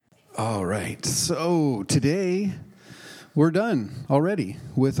All right, so today we're done already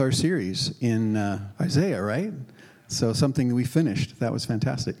with our series in Isaiah, right? So something that we finished. That was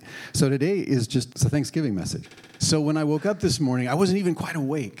fantastic. So today is just a Thanksgiving message. So when I woke up this morning, I wasn't even quite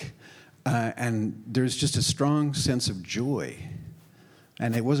awake. And there's just a strong sense of joy.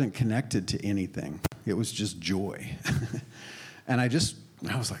 And it wasn't connected to anything. It was just joy. And I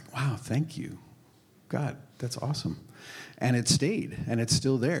was like, wow, thank you, God. That's awesome. And it stayed, and it's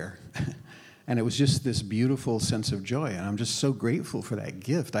still there. And it was just this beautiful sense of joy. And I'm just so grateful for that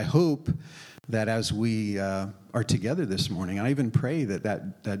gift. I hope that as we are together this morning, I even pray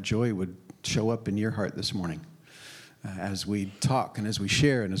that joy would show up in your heart this morning as we talk and as we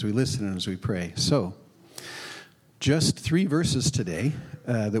share and as we listen and as we pray. So, just 3 verses today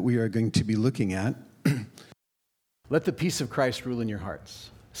that we are going to be looking at. Let the peace of Christ rule in your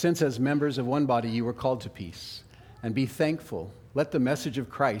hearts. Since as members of one body you were called to peace, and be thankful. Let the message of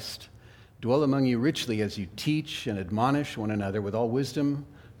Christ dwell among you richly as you teach and admonish one another with all wisdom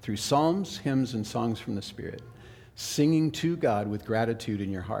through psalms, hymns, and songs from the Spirit, singing to God with gratitude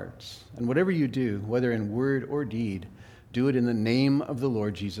in your hearts. And whatever you do, whether in word or deed, do it in the name of the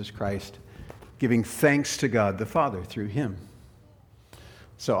Lord Jesus Christ, giving thanks to God the Father through him.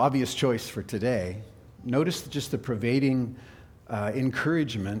 So, obvious choice for today. Notice just the pervading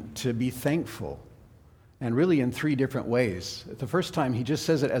encouragement to be thankful. And really in 3 different ways. The first time, he just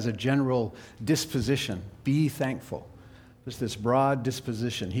says it as a general disposition. Be thankful. There's this broad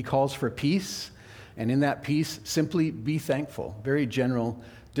disposition. He calls for peace, and in that peace, simply be thankful. Very general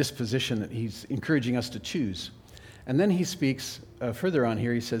disposition that he's encouraging us to choose. And then he speaks further on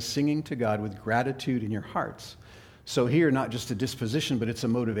here, he says, singing to God with gratitude in your hearts. So here, not just a disposition, but it's a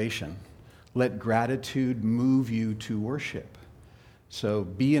motivation. Let gratitude move you to worship. So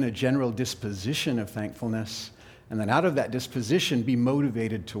be in a general disposition of thankfulness, and then out of that disposition, be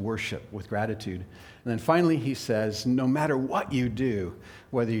motivated to worship with gratitude. And then finally, he says, no matter what you do,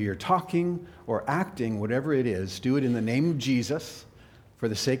 whether you're talking or acting, whatever it is, do it in the name of Jesus, for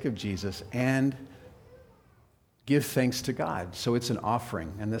the sake of Jesus, and give thanks to God. So it's an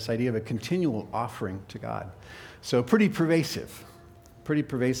offering, and this idea of a continual offering to God. So pretty pervasive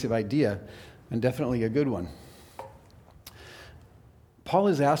idea, and definitely a good one. Paul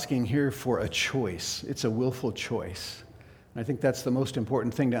is asking here for a choice. It's a willful choice. And I think that's the most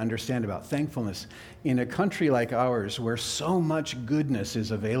important thing to understand about thankfulness. In a country like ours, where so much goodness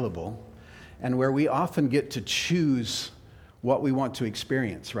is available, and where we often get to choose what we want to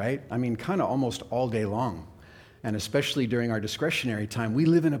experience, right? I mean, kind of almost all day long. And especially during our discretionary time, we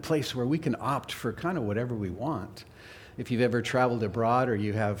live in a place where we can opt for kind of whatever we want. If you've ever traveled abroad or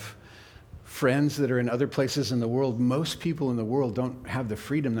you have friends that are in other places in the world, most people in the world don't have the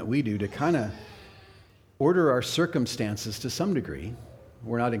freedom that we do to kind of order our circumstances to some degree.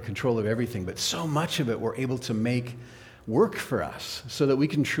 We're not in control of everything, but so much of it we're able to make work for us so that we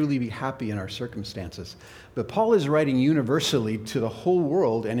can truly be happy in our circumstances. But Paul is writing universally to the whole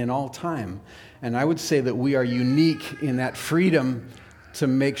world and in all time. And I would say that we are unique in that freedom to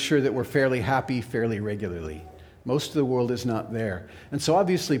make sure that we're fairly happy fairly regularly. Most of the world is not there. And so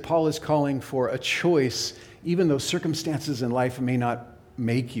obviously Paul is calling for a choice, even though circumstances in life may not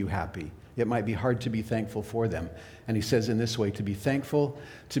make you happy. It might be hard to be thankful for them. And he says in this way, to be thankful,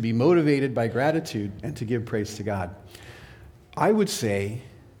 to be motivated by gratitude, and to give praise to God. I would say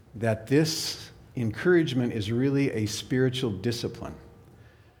that this encouragement is really a spiritual discipline.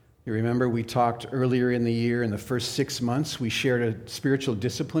 You remember we talked earlier in the year, in the first 6 months, we shared a spiritual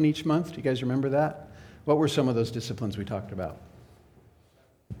discipline each month. Do you guys remember that? What were some of those disciplines we talked about?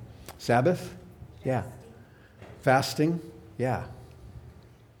 Sabbath? Yeah. Fasting? Yeah.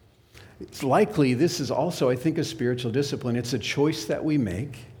 It's likely this is also, I think, a spiritual discipline. It's a choice that we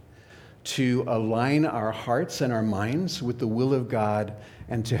make to align our hearts and our minds with the will of God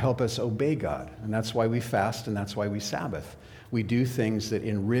and to help us obey God. And that's why we fast and that's why we Sabbath. We do things that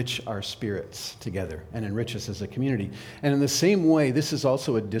enrich our spirits together and enrich us as a community. And in the same way, this is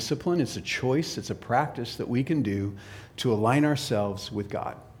also a discipline, it's a choice, it's a practice that we can do to align ourselves with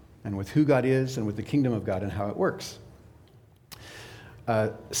God and with who God is and with the kingdom of God and how it works.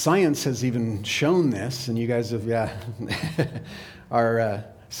 Science has even shown this, and you guys have, our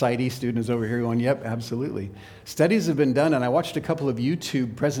PsyD student is over here going, yep, absolutely. Studies have been done, and I watched a couple of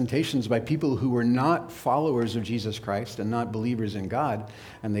YouTube presentations by people who were not followers of Jesus Christ and not believers in God,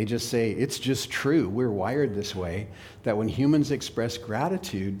 and they just say, it's just true. We're wired this way, that when humans express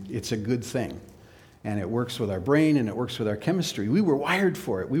gratitude, it's a good thing. And it works with our brain, and it works with our chemistry. We were wired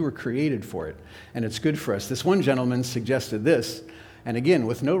for it. We were created for it, and it's good for us. This one gentleman suggested this, and again,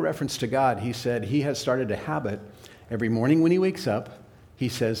 with no reference to God, he said he has started a habit every morning when he wakes up. he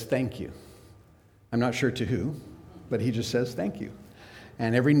says thank you. I'm not sure to who, but he just says thank you.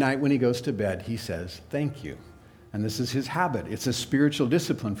 And every night when he goes to bed, he says thank you. And this is his habit. It's a spiritual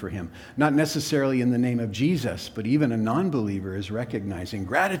discipline for him. Not necessarily in the name of Jesus, but even a non-believer is recognizing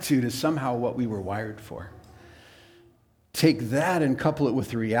gratitude is somehow what we were wired for. Take that and couple it with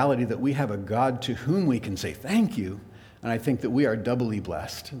the reality that we have a God to whom we can say thank you. And I think that we are doubly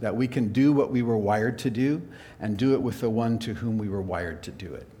blessed, that we can do what we were wired to do and do it with the one to whom we were wired to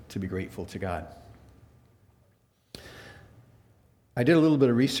do it, to be grateful to God. I did a little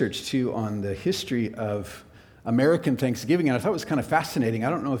bit of research, too, on the history of American Thanksgiving, and I thought it was kind of fascinating. I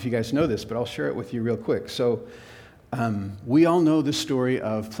don't know if you guys know this, but I'll share it with you real quick. So we all know the story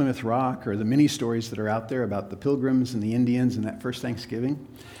of Plymouth Rock, or the many stories that are out there about the Pilgrims and the Indians and that first Thanksgiving.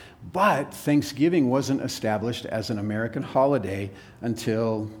 But Thanksgiving wasn't established as an American holiday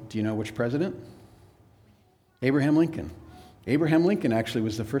until, do you know which president? Abraham Lincoln. Abraham Lincoln actually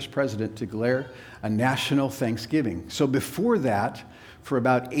was the first president to declare a national Thanksgiving. So before that, for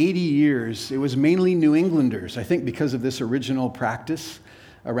about 80 years, it was mainly New Englanders. I think because of this original practice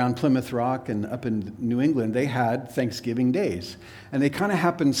around Plymouth Rock and up in New England, they had Thanksgiving days. And they kind of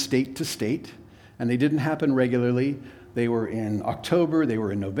happened state to state, and they didn't happen regularly. They were in October, they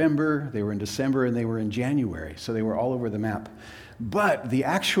were in November, they were in December, and they were in January. So they were all over the map. But the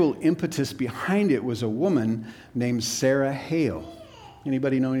actual impetus behind it was a woman named Sarah Hale.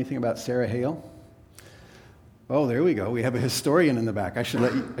 Anybody know anything about Sarah Hale? Oh, there we go. We have a historian in the back. I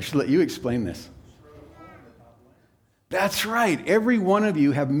should let you explain this. That's right. Every one of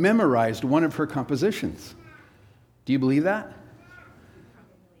you have memorized one of her compositions. Do you believe that?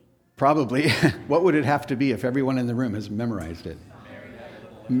 Probably. What would it have to be if everyone in the room has memorized it?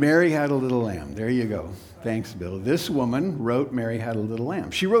 Mary Had a Little Lamb. There you go. Thanks, Bill. This woman wrote Mary Had a Little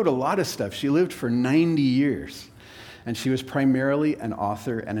Lamb. She wrote a lot of stuff. She lived for 90 years, and she was primarily an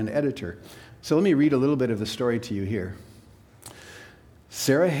author and an editor. So let me read a little bit of the story to you here.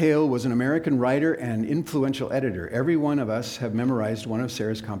 Sarah Hale was an American writer and influential editor. Every one of us have memorized one of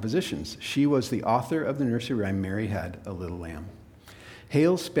Sarah's compositions. She was the author of the nursery rhyme, Mary Had a Little Lamb.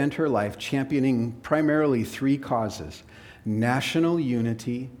 Hale spent her life championing primarily three causes: national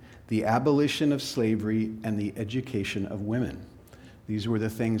unity, the abolition of slavery, and the education of women. These were the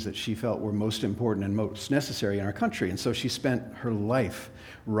things that she felt were most important and most necessary in our country. And so she spent her life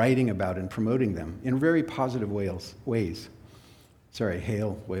writing about and promoting them in very positive ways. Sorry,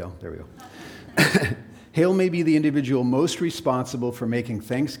 Hale, well, there we go. Hale may be the individual most responsible for making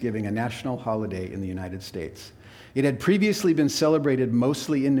Thanksgiving a national holiday in the United States. It had previously been celebrated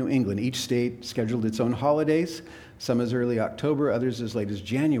mostly in New England. Each state scheduled its own holidays, some as early October, others as late as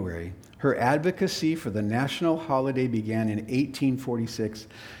January. Her advocacy for the national holiday began in 1846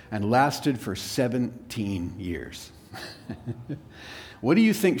 and lasted for 17 years. What do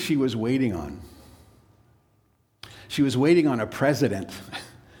you think she was waiting on? She was waiting on a president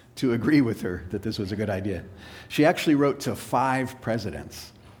to agree with her that this was a good idea. She actually wrote to 5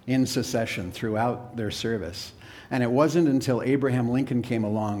 presidents in succession throughout their service. And it wasn't until Abraham Lincoln came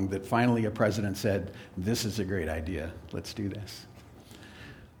along that finally a president said, "This is a great idea. Let's do this."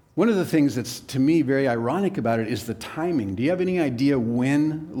 One of the things that's, to me, very ironic about it is the timing. Do you have any idea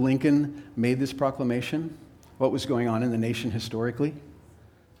when Lincoln made this proclamation? What was going on in the nation historically?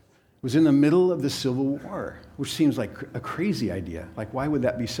 It was in the middle of the Civil War, which seems like a crazy idea. Like, why would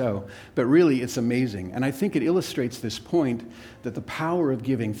that be so? But really, it's amazing. And I think it illustrates this point that the power of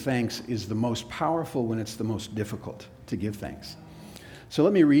giving thanks is the most powerful when it's the most difficult to give thanks. So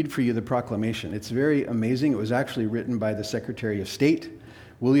let me read for you the proclamation. It's very amazing. It was actually written by the Secretary of State,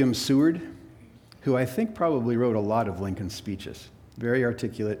 William Seward, who I think probably wrote a lot of Lincoln's speeches. Very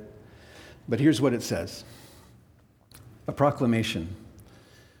articulate. But here's what it says. A proclamation.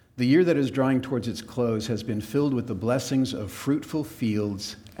 The year that is drawing towards its close has been filled with the blessings of fruitful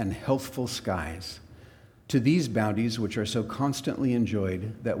fields and healthful skies. To these bounties, which are so constantly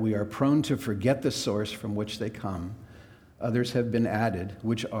enjoyed that we are prone to forget the source from which they come, others have been added,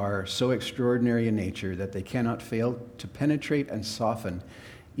 which are so extraordinary in nature that they cannot fail to penetrate and soften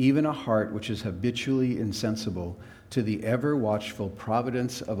even a heart which is habitually insensible to the ever-watchful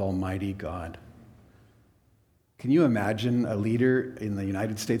providence of Almighty God. Can you imagine a leader in the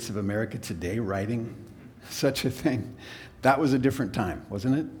United States of America today writing such a thing? That was a different time,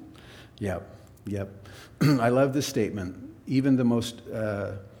 wasn't it? Yep. I love this statement. Even the most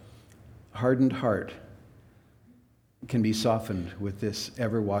hardened heart can be softened with this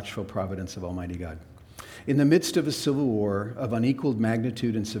ever-watchful providence of Almighty God. In the midst of a civil war of unequaled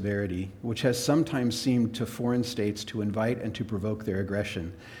magnitude and severity, which has sometimes seemed to foreign states to invite and to provoke their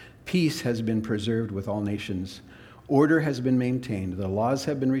aggression, peace has been preserved with all nations. Order has been maintained, the laws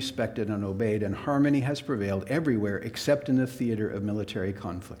have been respected and obeyed, and harmony has prevailed everywhere except in the theater of military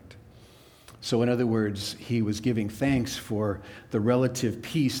conflict. So in other words, he was giving thanks for the relative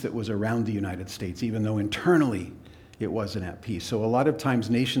peace that was around the United States, even though internally it wasn't at peace. So a lot of times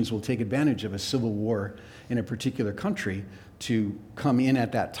nations will take advantage of a civil war in a particular country to come in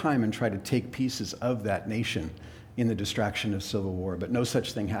at that time and try to take pieces of that nation in the distraction of civil war. But no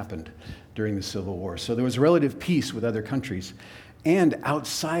such thing happened during the Civil War. So there was relative peace with other countries. And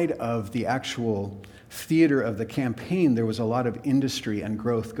outside of the actual theater of the campaign, there was a lot of industry and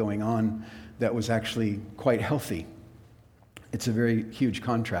growth going on that was actually quite healthy. It's a very huge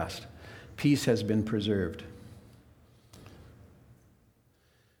contrast. Peace has been preserved.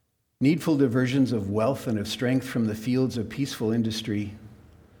 Needful diversions of wealth and of strength from the fields of peaceful industry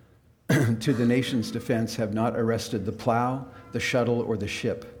to the nation's defense have not arrested the plow, the shuttle, or the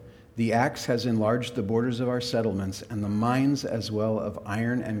ship. The axe has enlarged the borders of our settlements, and the mines as well of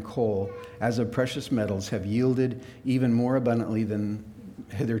iron and coal as of precious metals have yielded even more abundantly than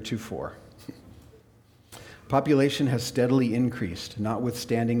heretofore. Population has steadily increased,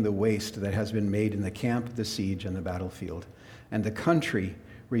 notwithstanding the waste that has been made in the camp, the siege, and the battlefield. And the country,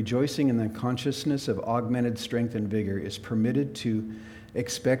 rejoicing in the consciousness of augmented strength and vigor, is permitted to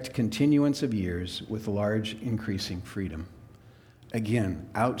expect continuance of years with large increasing freedom. Again,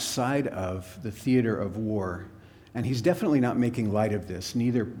 outside of the theater of war, and he's definitely not making light of this.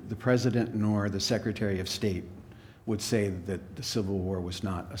 Neither the president nor the Secretary of State would say that the Civil War was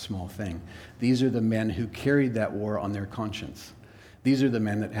not a small thing. These are the men who carried that war on their conscience. These are the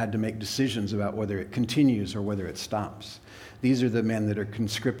men that had to make decisions about whether it continues or whether it stops. These are the men that are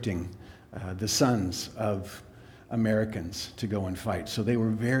conscripting the sons of Americans to go and fight. So they were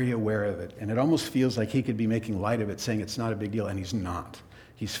very aware of it. And it almost feels like he could be making light of it, saying it's not a big deal, and he's not.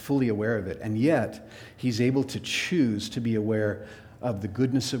 He's fully aware of it. And yet, he's able to choose to be aware of the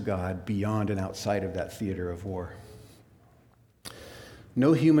goodness of God beyond and outside of that theater of war.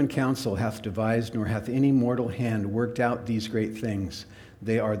 No human counsel hath devised, nor hath any mortal hand worked out these great things.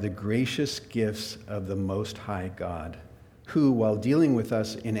 They are the gracious gifts of the Most High God, who, while dealing with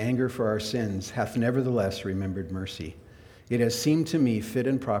us in anger for our sins, hath nevertheless remembered mercy. It has seemed to me fit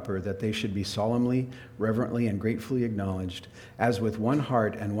and proper that they should be solemnly, reverently, and gratefully acknowledged, as with one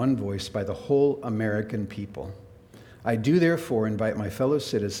heart and one voice by the whole American people. I do therefore invite my fellow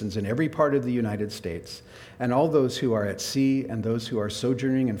citizens in every part of the United States, and all those who are at sea and those who are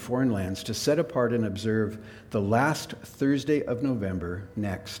sojourning in foreign lands, to set apart and observe the last Thursday of November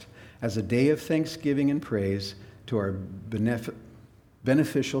next as a day of thanksgiving and praise to our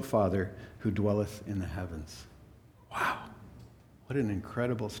beneficial Father who dwelleth in the heavens. Wow, what an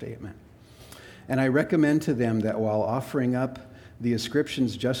incredible statement. And I recommend to them that while offering up the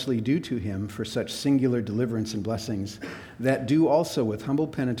ascriptions justly due to him for such singular deliverance and blessings, that do also with humble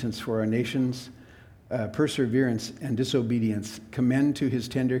penitence for our nation's perseverance and disobedience, commend to his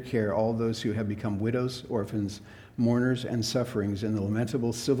tender care all those who have become widows, orphans, mourners, and sufferings in the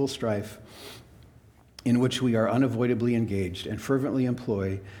lamentable civil strife in which we are unavoidably engaged, and fervently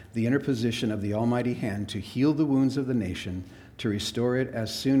employ the interposition of the Almighty hand to heal the wounds of the nation, to restore it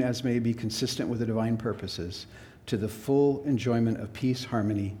as soon as may be consistent with the divine purposes, to the full enjoyment of peace,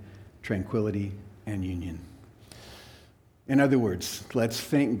 harmony, tranquility, and union. In other words, let's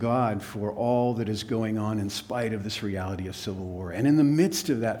thank God for all that is going on in spite of this reality of civil war. And in the midst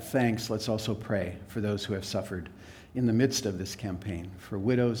of that thanks, let's also pray for those who have suffered in the midst of this campaign, for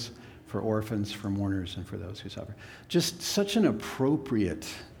widows, for orphans, for mourners, and for those who suffer. Just such an appropriate,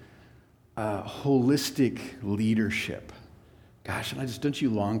 holistic leadership. Gosh, don't you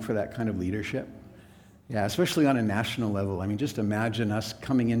long for that kind of leadership? Yeah, especially on a national level. I mean, just imagine us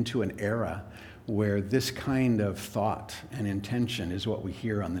coming into an era where this kind of thought and intention is what we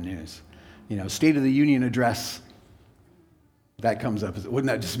hear on the news. You know, State of the Union address, that comes up. Wouldn't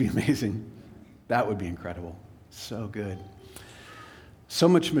that just be amazing? That would be incredible. So good. So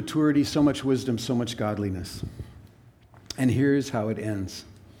much maturity, so much wisdom, so much godliness. And here's how it ends.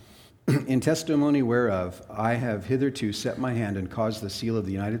 In testimony whereof I have hitherto set my hand and caused the seal of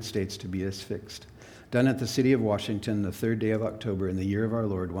the United States to be affixed. Done at the city of Washington, the 3rd day of October, in the year of our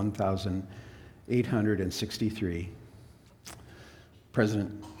Lord, 1863.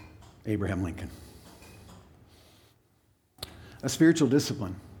 President Abraham Lincoln. A spiritual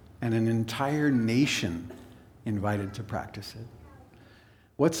discipline, and an entire nation invited to practice it.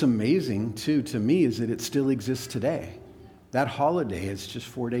 What's amazing, too, to me, is that it still exists today. That holiday is just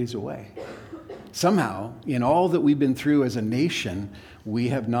 4 days away. Somehow, in all that we've been through as a nation, we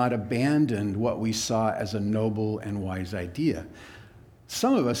have not abandoned what we saw as a noble and wise idea.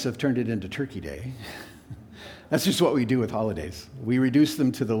 Some of us have turned it into Turkey Day. That's just what we do with holidays. We reduce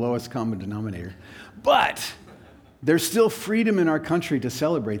them to the lowest common denominator. But there's still freedom in our country to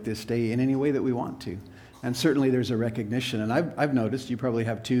celebrate this day in any way that we want to. And certainly there's a recognition, and I've noticed, you probably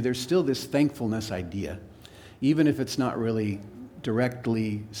have too, there's still this thankfulness idea, even if it's not really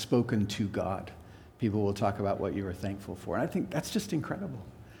directly spoken to God. People will talk about what you are thankful for. And I think that's just incredible.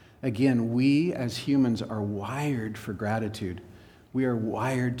 Again, we as humans are wired for gratitude. We are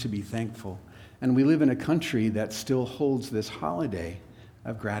wired to be thankful. And we live in a country that still holds this holiday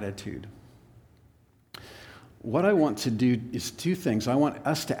of gratitude. What I want to do is two things. I want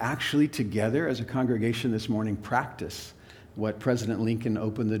us to actually together as a congregation this morning practice what President Lincoln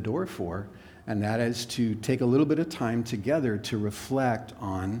opened the door for, and that is to take a little bit of time together to reflect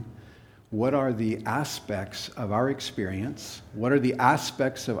on what are the aspects of our experience, what are the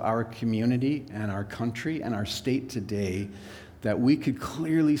aspects of our community and our country and our state today that we could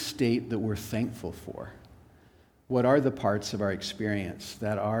clearly state that we're thankful for. What are the parts of our experience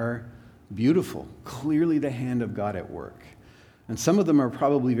that are beautiful, clearly the hand of God at work? And some of them are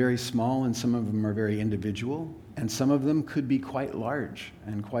probably very small, and some of them are very individual, and some of them could be quite large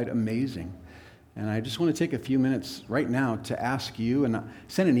and quite amazing. And I just want to take a few minutes right now to ask you, and I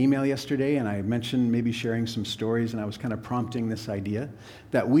sent an email yesterday, and I mentioned maybe sharing some stories, and I was kind of prompting this idea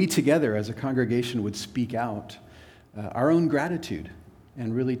that we together as a congregation would speak out our own gratitude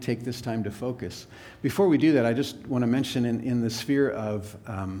and really take this time to focus. Before we do that, I just want to mention in the sphere of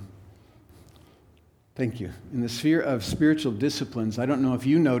in the sphere of spiritual disciplines, I don't know if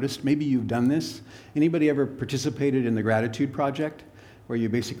you noticed, maybe you've done this. Anybody ever participated in the Gratitude Project, where you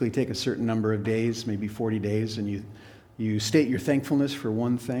basically take a certain number of days, maybe 40 days, and you state your thankfulness for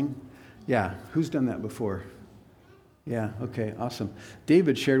one thing? Yeah, who's done that before? Yeah, okay, awesome.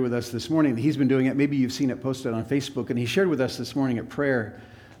 David shared with us this morning that he's been doing it. Maybe you've seen it posted on Facebook, and he shared with us this morning at prayer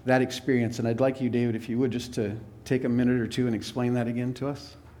that experience. And I'd like you, David, if you would, just to take a minute or two and explain that again to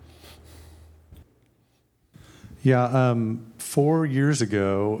us. Yeah, 4 years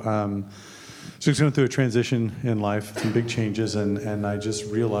ago, so I was going through a transition in life, some big changes, and I just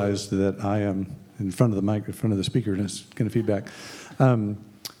realized that I am in front of the mic, in front of the speaker, and it's going to feedback.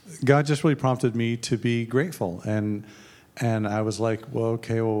 God just really prompted me to be grateful, and I was like, well,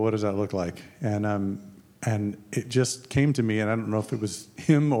 what does that look like? And it just came to me, and I don't know if it was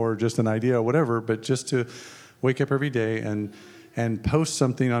him or just an idea or whatever, but just to wake up every day and post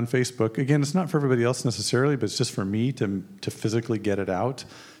something on Facebook. Again, it's not for everybody else necessarily, but it's just for me to physically get it out,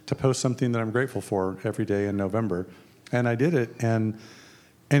 to post something that I'm grateful for every day in November. And I did it, and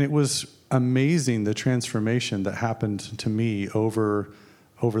it was amazing, the transformation that happened to me over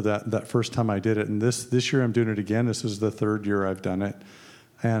that first time I did it. And this year I'm doing it again. This is the third year I've done it.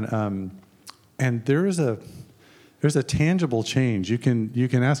 And there's a tangible change. You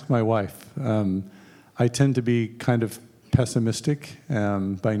can ask my wife. I tend to be kind of pessimistic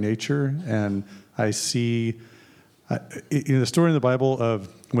by nature, and I see the story in the Bible of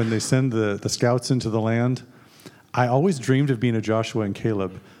when they send the scouts into the land. I always dreamed of being a Joshua and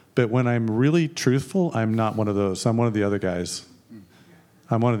Caleb, but when I'm really truthful, I'm not one of those. I'm one of the other guys.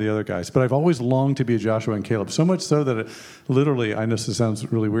 But I've always longed to be a Joshua and Caleb, so much so that literally, I know this sounds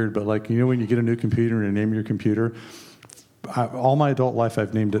really weird, but like, when you get a new computer and you name your computer, all my adult life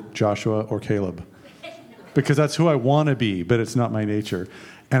I've named it Joshua or Caleb. Because that's who I want to be, but it's not my nature.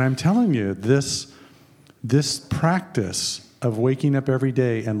 And I'm telling you, this practice of waking up every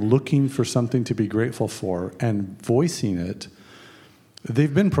day and looking for something to be grateful for and voicing it,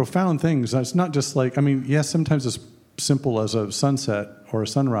 they've been profound things. It's not just like, yes, sometimes it's simple as a sunset or a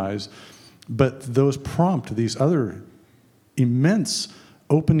sunrise, but those prompt these other immense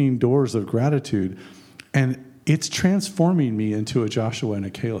opening doors of gratitude, and it's transforming me into a Joshua and a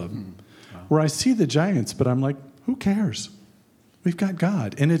Caleb. Where I see the giants, but I'm like, who cares? We've got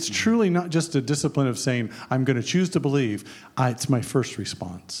God. And it's truly not just a discipline of saying, I'm going to choose to believe. It's my first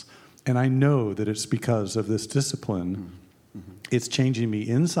response. And I know that it's because of this discipline. It's changing me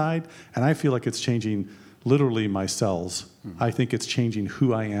inside, and I feel like it's changing literally my cells. I think it's changing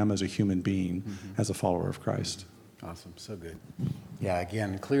who I am as a human being, as a follower of Christ. Awesome. So good. Yeah,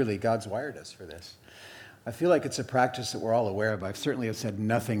 again, clearly God's wired us for this. I feel like it's a practice that we're all aware of. I've certainly said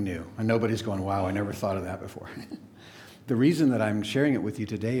nothing new, and nobody's going, wow, I never thought of that before. The reason that I'm sharing it with you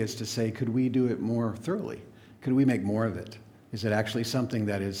today is to say, could we do it more thoroughly? Could we make more of it? Is it actually something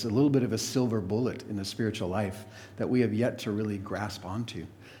that is a little bit of a silver bullet in the spiritual life that we have yet to really grasp onto?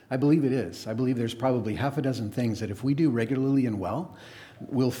 I believe it is. I believe there's probably half a dozen things that if we do regularly and well,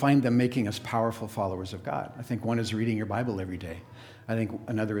 we'll find them making us powerful followers of God. I think one is reading your Bible every day. I think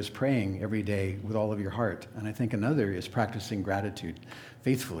another is praying every day with all of your heart. And I think another is practicing gratitude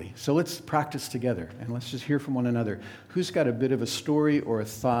faithfully. So let's practice together and let's just hear from one another. Who's got a bit of a story or a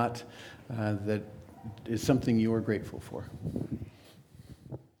thought that is something you're grateful for?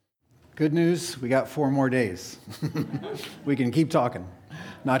 Good news, we got 4 more days. We can keep talking.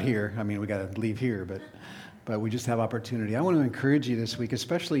 Not here. I mean, we got to leave here, but we just have opportunity. I want to encourage you this week,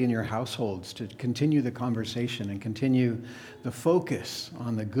 especially in your households, to continue the conversation and continue the focus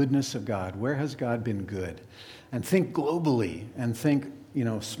on the goodness of God. Where has God been good? And think globally and think,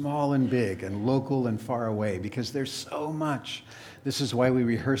 small and big and local and far away, because there's so much. This is why we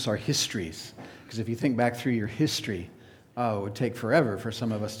rehearse our histories, because if you think back through your history, it would take forever for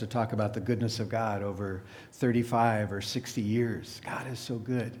some of us to talk about the goodness of God over 35 or 60 years. God is so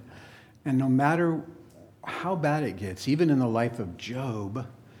good. And no matter how bad it gets, even in the life of Job,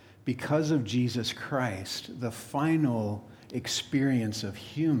 because of Jesus Christ, the final experience of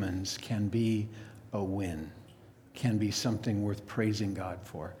humans can be a win, can be something worth praising God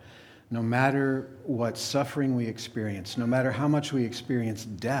for. No matter what suffering we experience, no matter how much we experience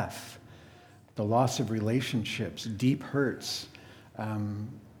death, the loss of relationships, deep hurts,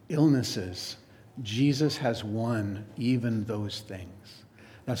 illnesses, Jesus has won even those things.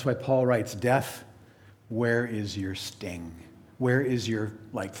 That's why Paul writes, death, where is your sting? Where is your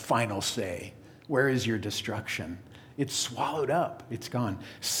final say? Where is your destruction? It's swallowed up. It's gone.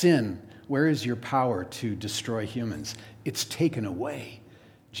 Sin, where is your power to destroy humans? It's taken away.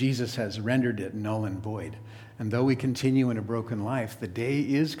 Jesus has rendered it null and void. And though we continue in a broken life, the day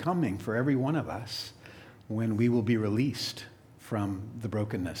is coming for every one of us when we will be released from the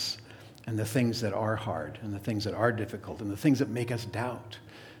brokenness and the things that are hard and the things that are difficult and the things that make us doubt.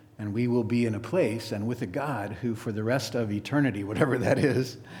 And we will be in a place and with a God who, for the rest of eternity, whatever that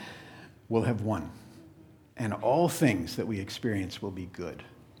is, will have won. And all things that we experience will be good.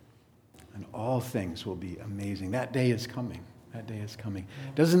 And all things will be amazing. That day is coming. That day is coming.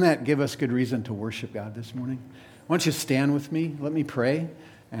 Doesn't that give us good reason to worship God this morning? Why don't you stand with me? Let me pray.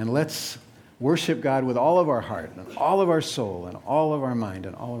 And let's worship God with all of our heart and all of our soul and all of our mind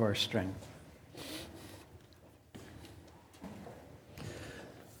and all of our strength.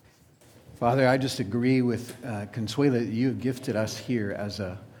 Father, I just agree with Consuela that you have gifted us here as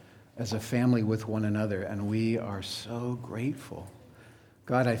a family with one another, and we are so grateful.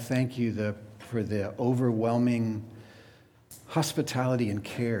 God, I thank you for the overwhelming hospitality and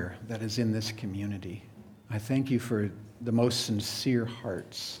care that is in this community. I thank you for the most sincere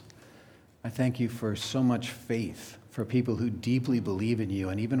hearts. I thank you for so much faith, for people who deeply believe in you,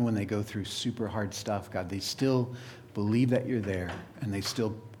 and even when they go through super hard stuff, God, they still believe that you're there, and they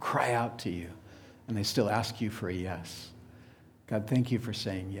still cry out to you, and they still ask you for a yes. God, thank you for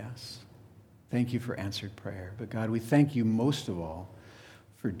saying yes. Thank you for answered prayer. But God, we thank you most of all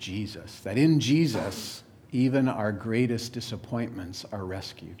for Jesus, that in Jesus, even our greatest disappointments are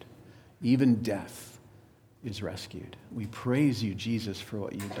rescued. Even death is rescued. We praise you, Jesus, for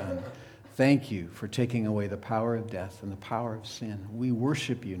what you've done. Thank you for taking away the power of death and the power of sin. We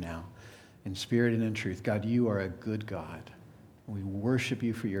worship you now in spirit and in truth. God, you are a good God. We worship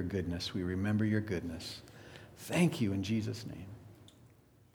you for your goodness. We remember your goodness. Thank you in Jesus' name.